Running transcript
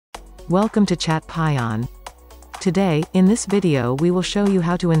Welcome to ChatPion. Today, in this video we will show you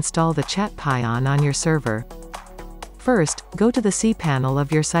how to install the ChatPion on your server. First, go to the cPanel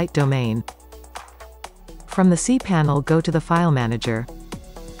of your site domain. From the cPanel go to the File Manager.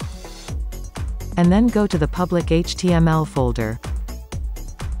 And then go to the public HTML folder.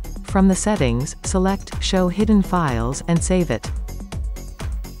 From the settings, select Show Hidden Files and save it.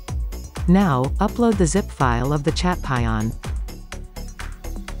 Now, upload the zip file of the ChatPion.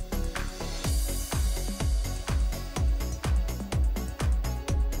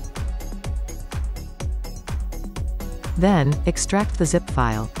 Then, extract the zip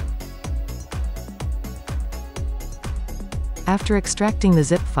file. After extracting the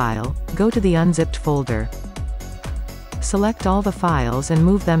zip file, go to the unzipped folder. Select all the files and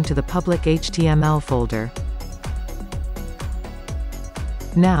move them to the public HTML folder.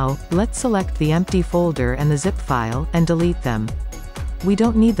 Now, let's select the empty folder and the zip file, and delete them. We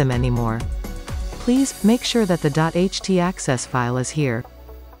don't need them anymore. Please, make sure that the .htaccess file is here.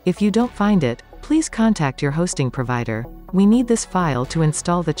 If you don't find it, please contact your hosting provider. We need this file to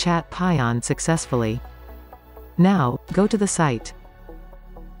install the ChatPion successfully. Now, go to the site.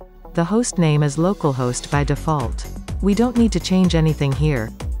 The host name is localhost by default. We don't need to change anything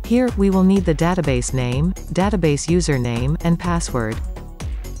here. Here, we will need the database name, database username, and password.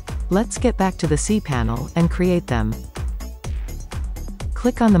 Let's get back to the cPanel, and create them.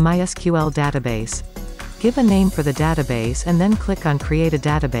 Click on the MySQL database. Give a name for the database and then click on Create a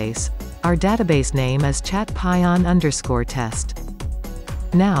Database. Our database name is chatpion_test.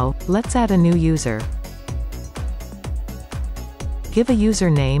 Now, let's add a new user. Give a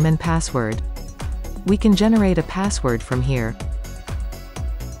username and password. We can generate a password from here.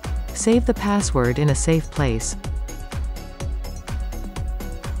 Save the password in a safe place.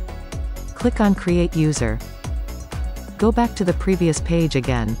 Click on Create User. Go back to the previous page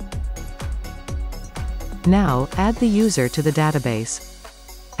again. Now, add the user to the database.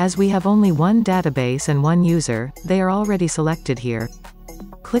 As we have only one database and one user, they are already selected here.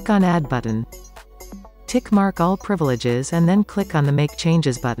 Click on Add button. Tick mark all privileges and then click on the Make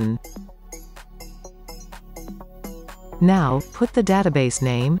Changes button. Now, put the database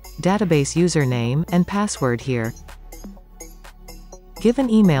name, database username, and password here. Give an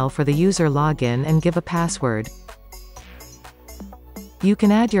email for the user login and give a password. You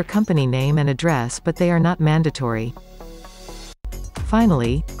can add your company name and address, but they are not mandatory.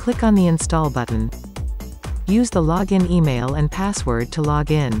 Finally, click on the Install button. Use the login email and password to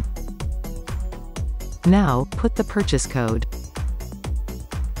log in. Now, put the purchase code.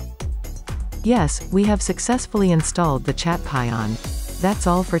 Yes, we have successfully installed the ChatPion. That's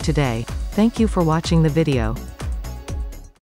all for today. Thank you for watching the video.